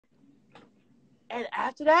And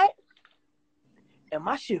after that, and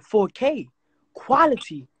my shit 4K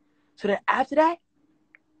quality. So then after that,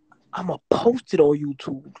 I'ma post it on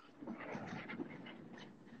YouTube.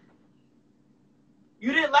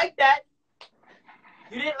 You didn't like that.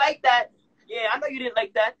 You didn't like that. Yeah, I know you didn't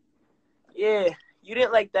like that. Yeah, you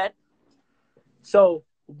didn't like that. So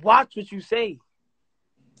watch what you say.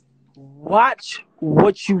 Watch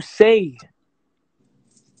what you say.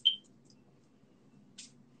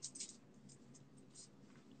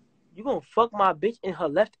 You gonna fuck my bitch in her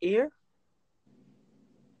left ear?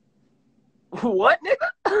 What, nigga?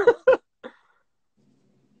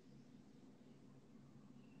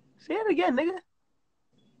 Say it again, nigga.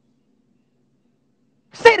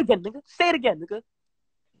 Say it again, nigga. Say it again, nigga.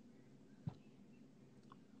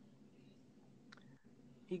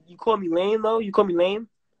 You call me lame, though? You call me lame?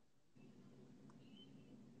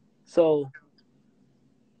 So,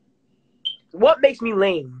 what makes me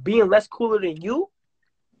lame? Being less cooler than you?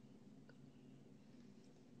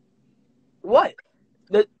 What?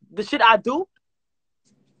 The shit I do?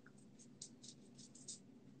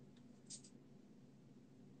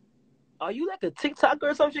 Are you like a TikToker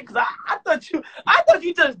or some shit? Cause I thought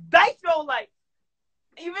you just dice roll like,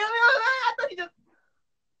 you feel me? I thought you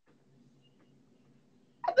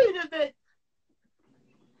just did.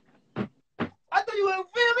 I thought you would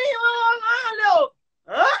feel me? I don't know.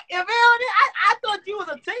 Huh? You feel me? I thought you was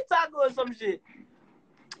a TikToker or some shit.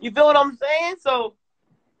 You feel what I'm saying? So,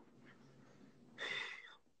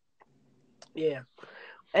 yeah.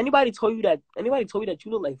 Anybody told you that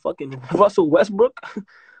you look like fucking Russell Westbrook?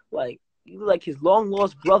 Like, you look like his long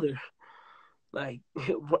lost brother. Like,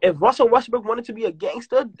 if Russell Westbrook wanted to be a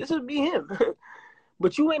gangster, this would be him.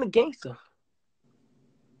 But you ain't a gangster.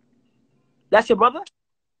 That's your brother?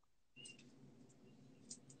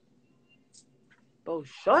 Bro,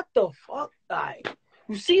 shut the fuck up.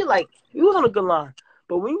 You see, like, you was on a good line.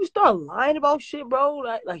 But when you start lying about shit, bro,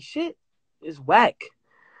 like shit is whack.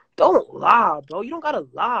 Don't lie, bro. You don't gotta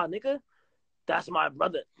lie, nigga. That's my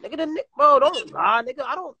brother. Nigga, bro, don't lie, nigga.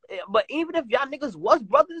 I don't, but even if y'all niggas was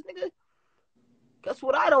brothers, nigga, guess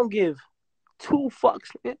what I don't give? 2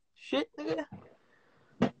 fucks, nigga. Shit, nigga.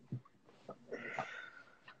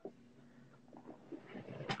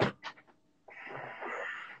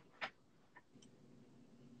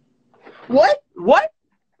 What? What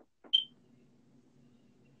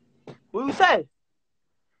you say?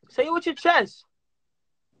 Say it with your chest.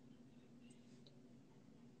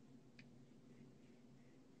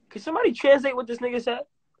 Can somebody translate what this nigga said?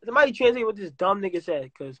 Somebody translate what this dumb nigga said,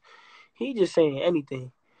 because he just saying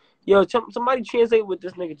anything. Yo, somebody translate what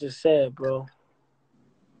this nigga just said, bro.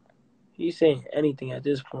 He's saying anything at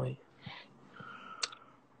this point.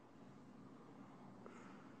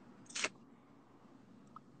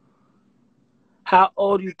 How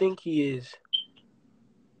old do you think he is?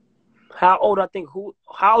 How old I think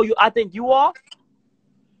I think you are?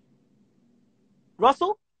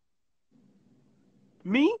 Russell?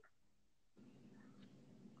 Me?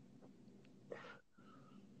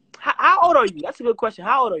 How old are you? That's a good question.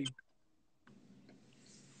 How old are you?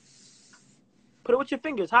 Put it with your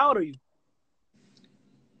fingers. How old are you?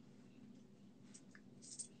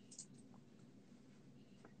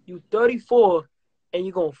 You 34 and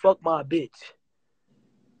you gonna fuck my bitch.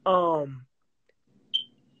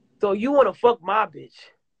 So you wanna fuck my bitch.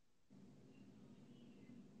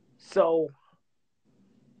 So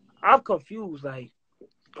I'm confused, like,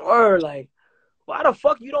 why the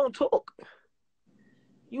fuck you don't talk?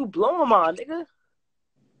 You blowing my nigga.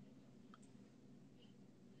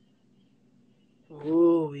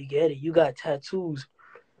 Ooh, we get it. You got tattoos.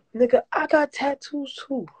 Nigga, I got tattoos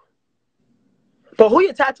too. But who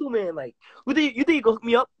your tattoo man like? You think you can hook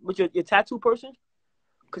me up with your tattoo person?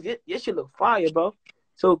 Cause your shit look fire, bro.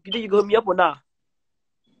 So you think you can hook me up or not?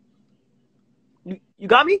 You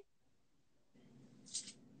got me?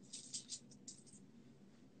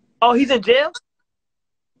 Oh, he's in jail?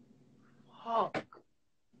 Oh.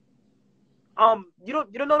 You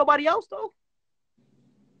don't know nobody else though?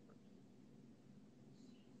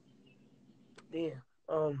 Damn.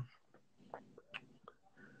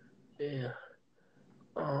 Yeah.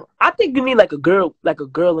 I think you need like a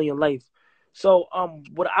girl in your life. So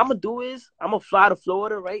what I'm gonna do is I'm gonna fly to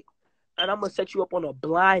Florida, right? And I'm gonna set you up on a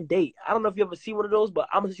blind date. I don't know if you ever see one of those, but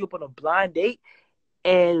I'm gonna set you up on a blind date,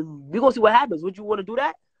 and we're gonna see what happens. Would you want to do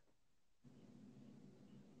that?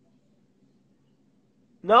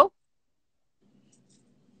 No?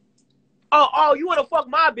 Oh, you want to fuck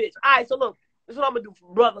my bitch? All right, so look, this is what I'm gonna do,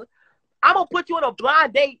 brother. I'm gonna put you on a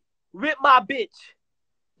blind date with my bitch.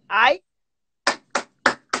 All right?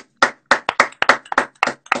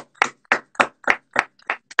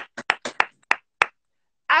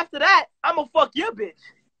 after that, I'ma fuck your bitch.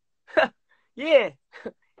 Yeah.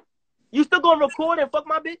 You still gonna record and fuck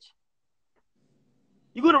my bitch?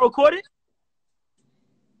 You gonna record it?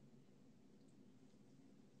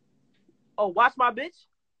 Oh, watch my bitch?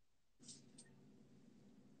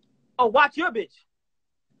 Oh, watch your bitch.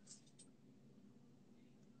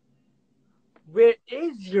 Where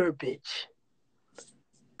is your bitch?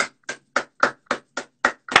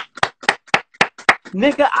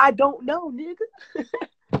 Nigga, I don't know,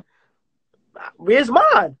 nigga. Where's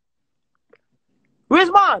mine? Where's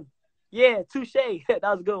mine? Yeah, touche. That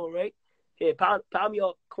was a good one, right? Here, pound me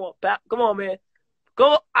up. Come on, come on, man.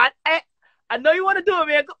 Go. I know you want to do it,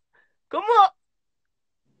 man. Come on.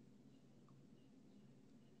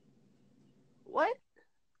 What?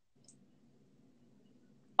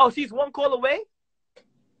 Oh, she's one call away?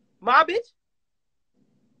 My bitch?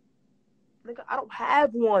 Nigga, I don't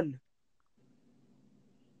have one.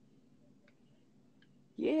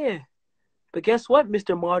 Yeah. But guess what,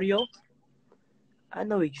 Mr. Mario? I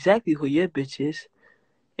know exactly who your bitch is.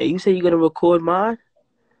 Hey, you say you're going to record mine?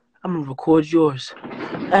 I'm going to record yours.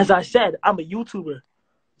 As I said, I'm a YouTuber.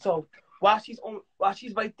 So while she's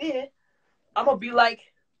right there, I'm going to be like,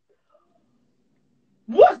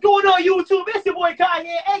 what's going on, YouTube? It's your boy Kai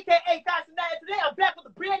here, a.k.a. Kai Cenat, and today I'm back with a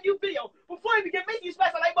brand new video. Before we begin, make sure you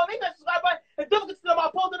smash the like button, make sure you subscribe button, and don't forget to turn on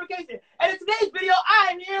my post notification. And in today's video,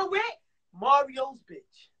 I am here with Mario's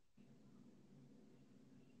bitch.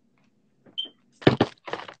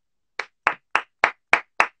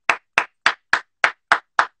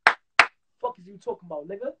 Fuck is you talking about,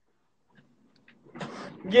 nigga?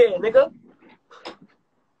 Yeah, nigga.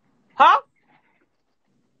 Huh?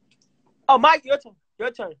 Oh, Mike, your turn. Your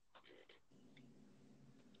turn.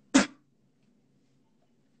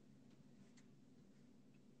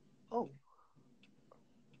 Oh.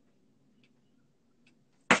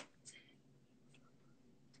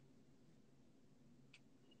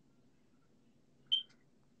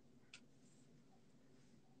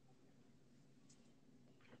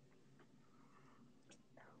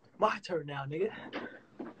 My turn now, nigga.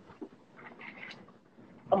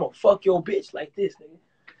 I'm gonna fuck your bitch like this, nigga.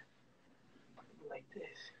 Like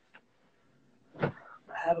this. I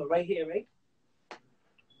have her right here, right?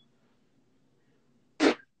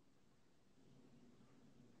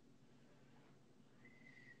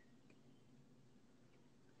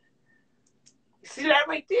 See that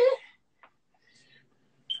right there?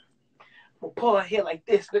 I'm gonna pull her hair like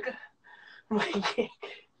this, nigga.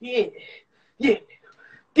 Yeah, yeah,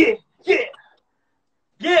 yeah, yeah,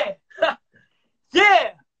 yeah, yeah,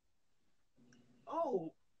 yeah.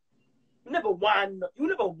 Oh, you never whine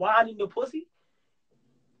in the pussy?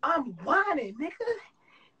 I'm whining, nigga.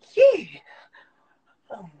 Yeah,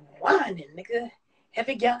 I'm whining, nigga.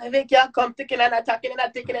 Every girl come thinking and I talking and I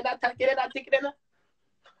thinking and I talking and I thinking and I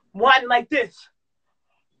whining like this.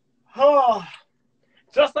 Oh,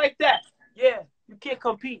 just like that. Yeah, you can't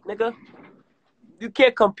compete, nigga. You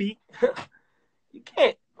can't compete. You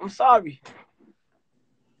can't. I'm sorry.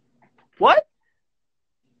 What?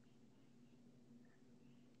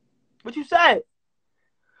 What you said?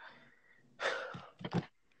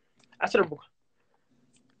 I should have.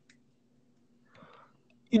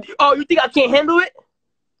 Oh, you think I can't handle it?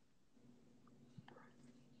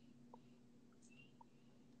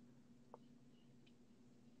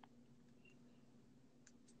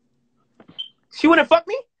 She wouldn't fuck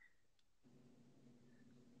me?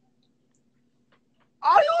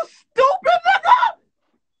 Are you stupid, nigga?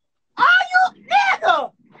 Are you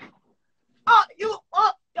nigga?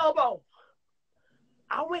 Yo, bro.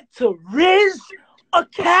 I went to Riz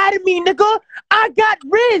Academy, nigga. I got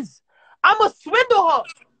Riz. I'ma swindle her.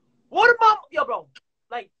 What about yo, bro?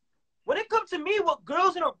 Like, when it comes to me with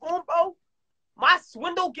girls in a room, bro, my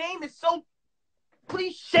swindle game is so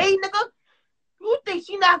cliche, nigga. You think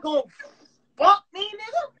she not gonna fuck me,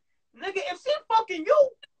 nigga? Nigga, if she fucking you,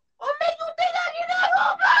 what make you think that you not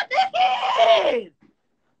gonna fuck the kid?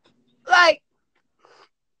 Like,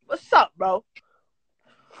 what's up, bro?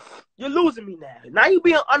 You're losing me now. Now you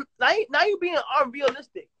being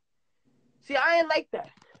unrealistic. See, I ain't like that.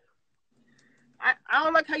 I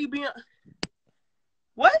don't like how you being.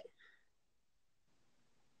 What?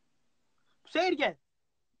 Say it again.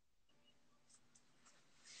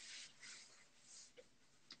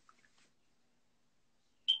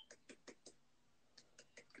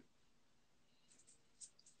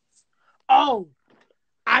 Oh,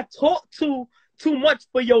 I talk too much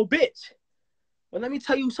for your bitch. But let me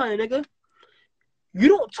tell you something, nigga. You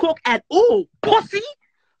don't talk at all, pussy.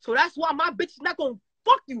 So that's why my bitch is not gonna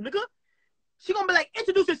fuck you, nigga. She gonna be like,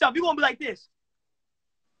 introduce yourself. You gonna be like this.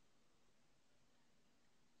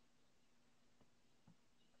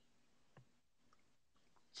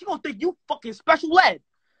 She gonna think you fucking special ed.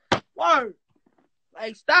 Word.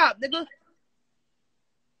 Like, stop, nigga.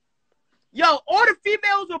 Yo, all the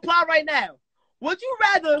females reply right now. Would you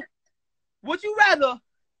rather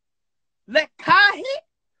let Kai hit,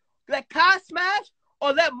 let Kai smash,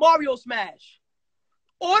 or let Mario smash?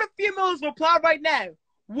 All the females reply right now.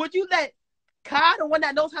 Would you let Kai, the one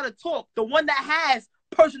that knows how to talk, the one that has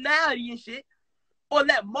personality and shit, or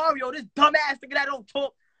let Mario, this dumbass nigga that don't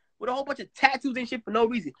talk with a whole bunch of tattoos and shit for no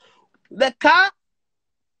reason? Let Kai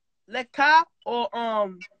or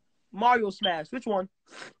Mario smash. Which one?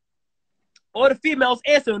 All the females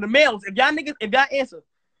answer. The males, if y'all answer.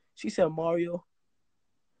 She said Mario.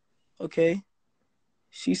 Okay.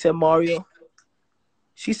 She said Mario.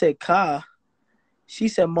 She said Kai. She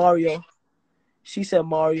said Mario. She said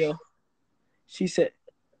Mario. She said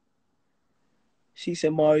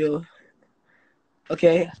Mario.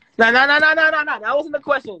 Okay. Nah. That wasn't the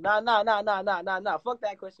question. Nah. Fuck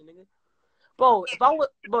that question, nigga. Bro,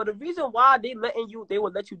 the reason why they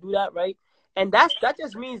would let you do that, right? And that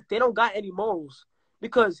just means they don't got any morals.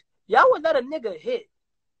 Because y'all would let a nigga hit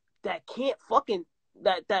that can't fucking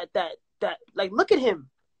that like, look at him.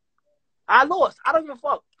 I lost. I don't give a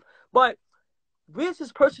fuck. But where's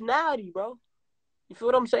his personality, bro? You feel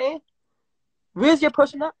what I'm saying? Where's your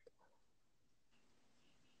personality?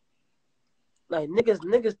 Like,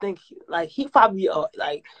 niggas think like he probably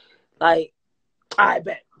like I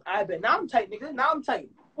bet. Now I'm tight, nigga. Now I'm tight.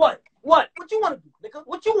 What you want to do, nigga?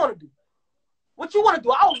 What you want to do? What you want to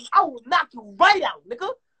do? I will knock you right out, nigga.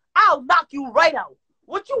 I'll knock you right out.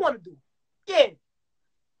 What you want to do?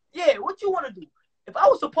 Yeah. What you want to do? If I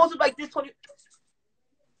was supposed to like this 20.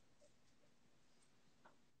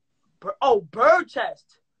 Bird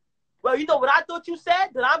chest. Well, you know what I thought you said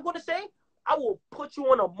that I'm gonna say? I will put you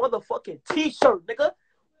on a motherfucking t-shirt, nigga,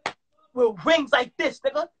 with rings like this,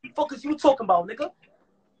 nigga. The fuck is you talking about, nigga?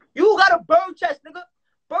 You got a bird chest, nigga.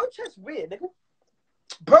 Bird chest weird, nigga.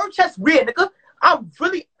 Bird chest weird, nigga. I'm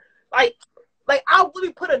really like I'll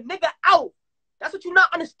really put a nigga out. That's what you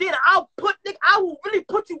not understanding. I will really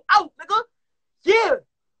put you out, nigga. Yeah.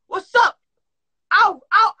 What's up? I'll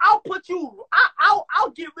put you. I'll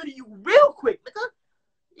get rid of you real quick, nigga.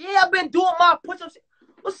 Yeah, I've been doing my push-ups.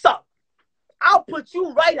 What's up? I'll put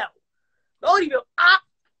you right out. Don't even.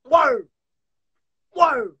 Word.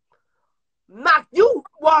 Knock you.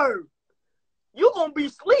 Word. You gonna be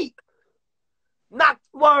asleep. Knock.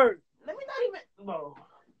 Word. Let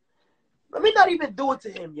me not even do it to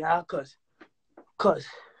him, y'all, cause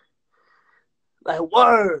like,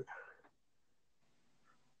 word.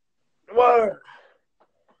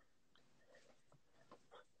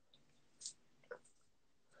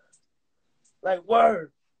 Like,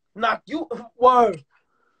 word. Knock you. Word.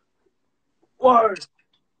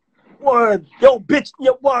 Yo, bitch.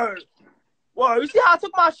 Yo, word. You see how I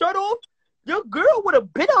took my shirt off? Your girl would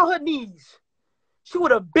have been on her knees. She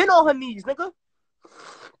would have been on her knees, nigga.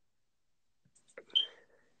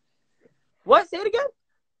 What? Say it again?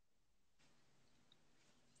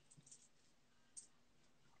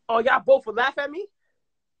 Oh, y'all both would laugh at me?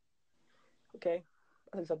 Okay.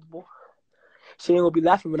 That's acceptable. She ain't gonna be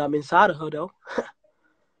laughing when I'm inside of her, though.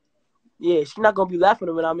 Yeah, she not gonna be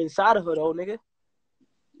laughing when I'm inside of her, though, nigga.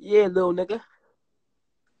 Yeah, little nigga.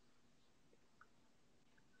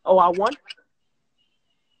 Oh, I won?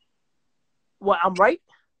 What, I'm right?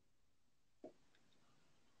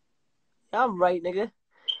 Yeah, I'm right, nigga.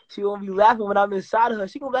 She won't be laughing when I'm inside of her.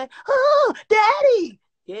 She gonna be like, oh, daddy!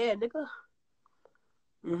 Yeah, nigga.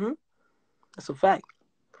 Mm-hmm. That's a fact.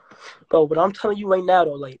 Bro, but I'm telling you right now,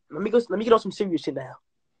 though, like, let me get on some serious shit now.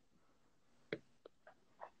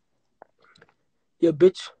 Your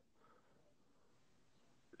bitch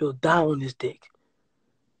will die on this dick.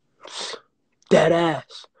 Dead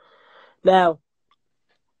ass. Now,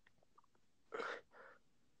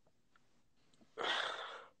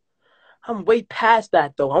 I'm way past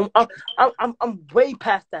that though. I'm way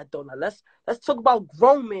past that though. Now let's talk about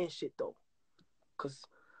grown man shit though, cause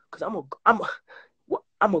I'm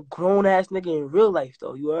a grown ass nigga in real life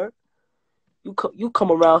though. You heard? You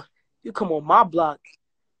come around, you come on my block,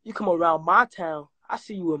 you come around my town. I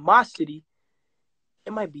see you in my city.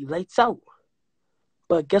 It might be lights out,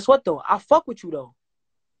 but guess what though? I fuck with you though.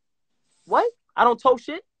 What? I don't talk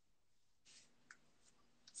shit.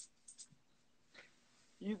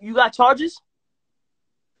 You got charges?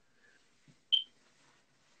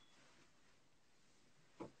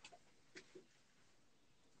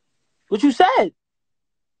 What you said?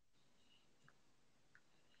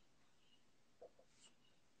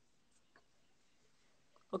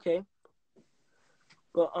 Okay.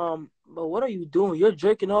 But what are you doing? You're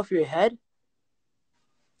jerking off your head?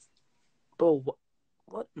 Bro,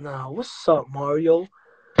 What? Nah, what's up, Mario?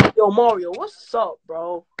 Yo, Mario, what's up,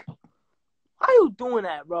 bro? Why you doing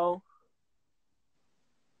that, bro?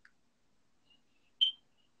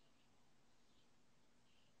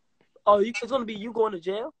 Oh, it's gonna be you going to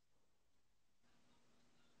jail?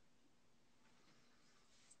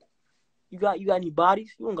 You got any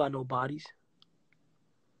bodies? You don't got no bodies.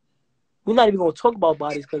 We're not even gonna talk about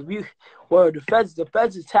bodies because the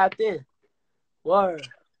feds is tapped in. Word.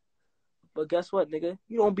 But guess what, nigga?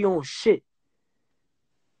 You don't be on shit.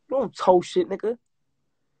 You don't tow shit, nigga.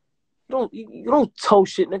 You don't tow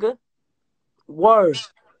shit, nigga. Word.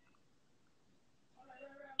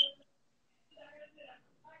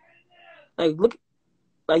 Like look,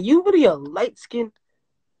 like you really a light skin.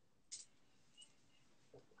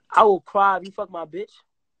 I will cry if you fuck my bitch.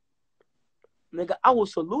 Nigga, I will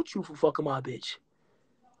salute you for fucking my bitch.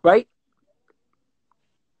 Right?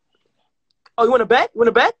 Oh, you wanna bet? You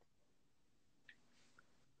wanna bet?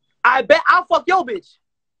 I bet I'll fuck your bitch.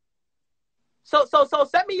 So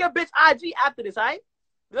send me your bitch IG after this, alright?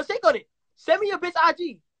 Let's take on it. Send me your bitch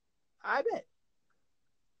IG. I bet.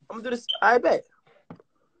 I'm gonna do this. I bet.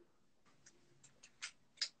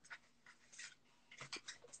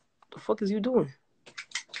 The fuck is you doing?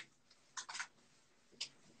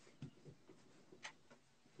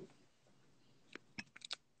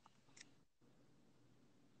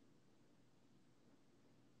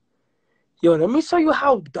 Yo, let me show you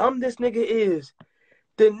how dumb this nigga is.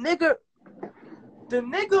 The nigga, the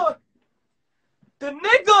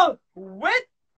nigga went